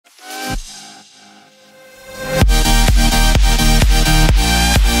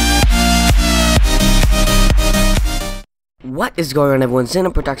What is going on, everyone?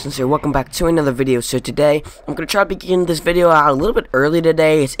 Xeno Productions here. Welcome back to another video. So today, I'm going to try to begin this video out a little bit early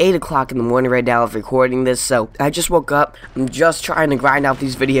today. It's 8 o'clock in the morning right now of recording this, so I just woke up. I'm just trying to grind out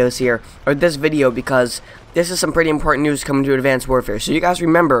these videos here, or this video, because this is some pretty important news coming to Advanced Warfare. So you guys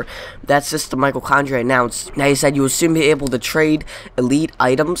remember that system Michael Condrey announced. Now he said you will soon be able to trade elite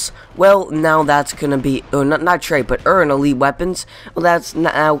items. Well, now that's going to be, or not trade, but earn elite weapons. Well, that's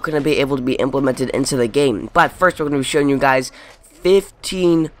now going to be able to be implemented into the game. But first, we're going to be showing you guys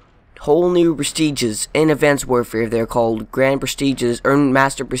 15 whole new prestiges in Advanced Warfare. They're called Grand Prestiges, or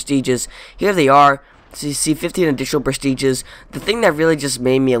Master Prestiges. Here they are. So you see 15 additional prestiges. The thing that really just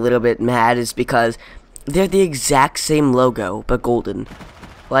made me a little bit mad is because they're the exact same logo, but golden.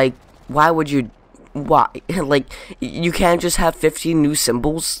 Like, why would you, why? Like, you can't just have 15 new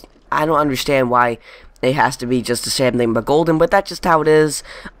symbols? I don't understand why it has to be just the same thing, but golden, but that's just how it is.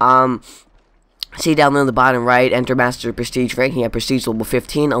 See down there in the bottom right, enter Master Prestige ranking at Prestige level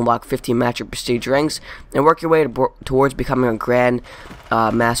 15, unlock 15 Master Prestige ranks, and work your way towards becoming a Grand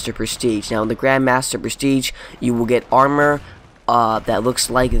Master Prestige. Now, in the Grand Master Prestige, you will get armor that looks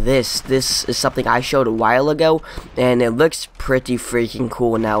like this. This is something I showed a while ago, and it looks pretty freaking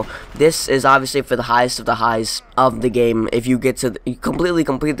cool. Now, this is obviously for the highest of the highs of the game. If you get to you completely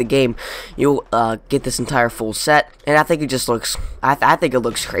complete the game, you'll get this entire full set, and I think it just looks, I think it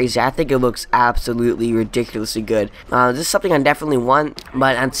looks crazy. I think it looks absolutely ridiculously good. This is something I definitely want,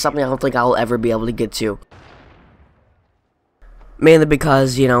 but it's something I don't think I'll ever be able to get to. Mainly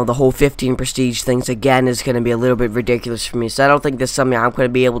because, you know, the whole 15 prestige things, again, is going to be a little bit ridiculous for me. So I don't think this is something I'm going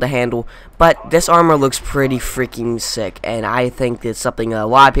to be able to handle. But this armor looks pretty freaking sick. And I think it's something a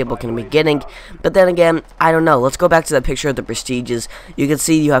lot of people can be getting. But then again, I don't know. Let's go back to the picture of the prestiges. You can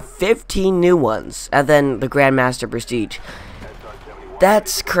see you have 15 new ones. And then the Grandmaster Prestige.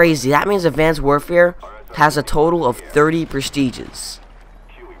 That's crazy. That means Advanced Warfare has a total of 30 prestiges.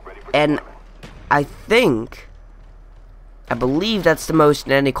 And I believe that's the most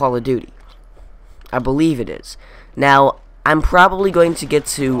in any Call of Duty. I believe it is. Now, I'm probably going to get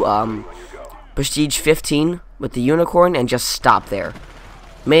to Prestige 15 with the Unicorn and just stop there.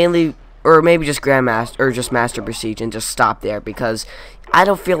 Mainly, or maybe just Grandmaster, or just Master Prestige and just stop there, because I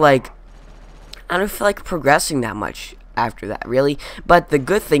don't feel like progressing that much after that, really. But the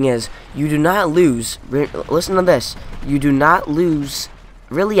good thing is, you do not lose, listen to this, you do not lose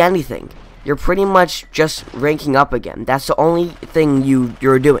really anything. You're pretty much just ranking up again. That's the only thing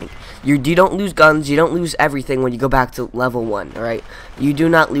you're doing. You don't lose guns. You don't lose everything when you go back to level 1, alright? You do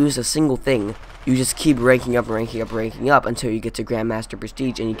not lose a single thing. You just keep ranking up, ranking up, ranking up until you get to Grandmaster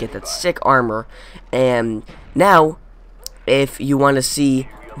Prestige and you get that sick armor. And now, if you want to see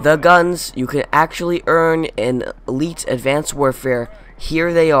the guns you can actually earn in Elite Advanced Warfare,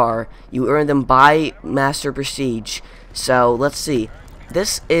 here they are. You earn them by Master Prestige. So, let's see.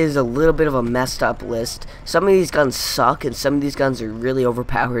 This is a little bit of a messed up list. Some of these guns suck, and some of these guns are really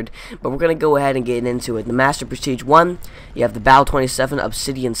overpowered. But we're going to go ahead and get into it. The Master Prestige 1, you have the Battle 27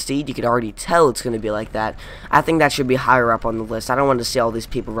 Obsidian Steed. You can already tell it's going to be like that. I think that should be higher up on the list. I don't want to see all these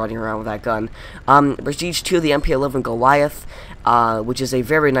people running around with that gun. Prestige 2, the MP11 Goliath, which is a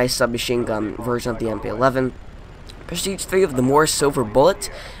very nice submachine gun version of the MP11. Prestige 3 of the Morse Silver Bullet.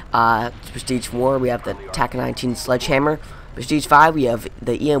 Prestige 4, we have the TAC-19 Sledgehammer. Prestige 5, we have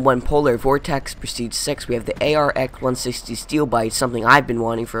the EM1 Polar Vortex. Prestige 6, we have the ARX-160 Steel Bite, something I've been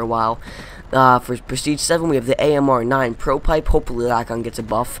wanting for a while. For Prestige 7, we have the AMR-9 Pro Pipe. Hopefully that gun gets a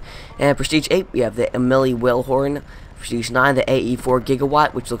buff. And Prestige 8, we have the Emily Whalehorn. Prestige 9, the AE4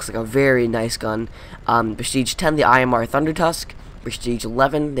 Gigawatt, which looks like a very nice gun. Prestige 10, the IMR Thunder Tusk. Prestige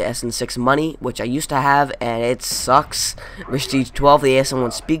 11, the SN6 Money, which I used to have, and it sucks. Prestige 12, the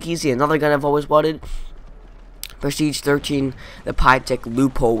ASM1 Speakeasy, another gun I've always wanted. Prestige 13, the Pytech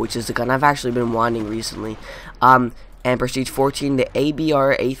Loophole, which is the gun I've actually been wanting recently. And Prestige 14, the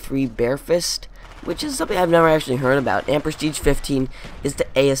ABR A3 Barefist, which is something I've never actually heard about. And Prestige 15 is the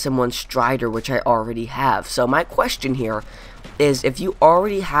ASM1 Strider, which I already have. So my question here is, if you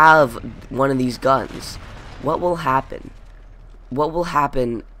already have one of these guns, what will happen? What will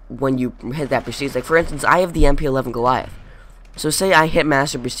happen when you hit that Prestige? Like, for instance, I have the MP11 Goliath. So say I hit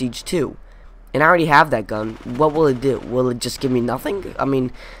Master Prestige 2. And I already have that gun. What will it do? Will it just give me nothing? I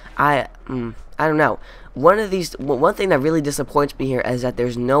mean, I don't know. One thing that really disappoints me here is that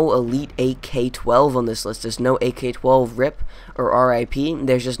there's no Elite AK-12 on this list. There's no AK-12 RIP or RIP.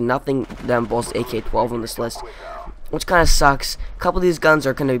 There's just nothing that involves AK-12 on this list, which kind of sucks. A couple of these guns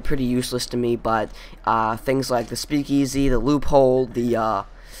are going to be pretty useless to me, but things like the Speakeasy, the Loophole, the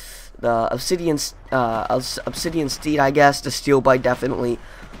Obsidian Steed, I guess, the Steel Bite, definitely.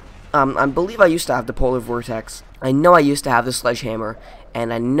 I believe I used to have the Polar Vortex. I know I used to have the sledgehammer,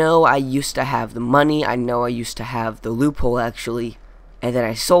 and I know I used to have the money, I know I used to have the loophole actually, and then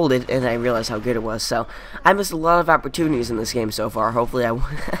I sold it, and then I realized how good it was. So I missed a lot of opportunities in this game so far. Hopefully I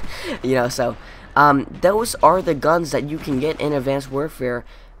you know, so those are the guns that you can get in Advanced Warfare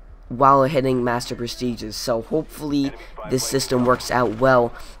while hitting Master Prestiges. So hopefully this system works out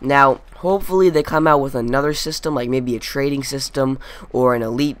well. Now hopefully they come out with another system, like maybe a trading system or an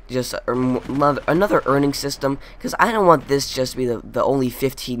elite, just another earning system, because I don't want this just to be the only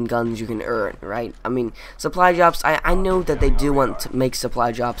 15 guns you can earn, right? I mean, supply drops, I know that they do want to make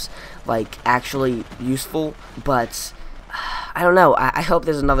supply drops like actually useful, but I don't know. I hope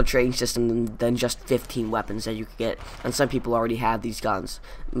there's another trading system than just 15 weapons that you could get. And some people already have these guns.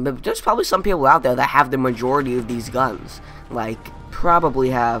 But there's probably some people out there that have the majority of these guns. Like,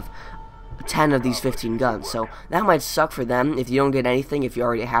 probably have 10 of these 15 guns. So that might suck for them if you don't get anything if you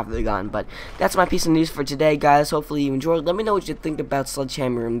already have the gun. But that's my piece of news for today, guys. Hopefully you enjoyed. Let me know what you think about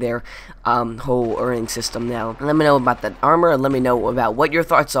Sledgehammer and their whole earning system now. And let me know about that armor, and let me know about what your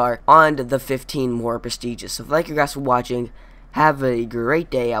thoughts are on the 15 more prestigious. So thank you guys for watching. Have a great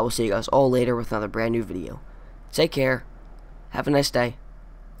day. I will see you guys all later with another brand new video. Take care. Have a nice day.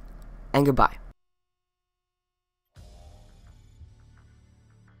 And goodbye.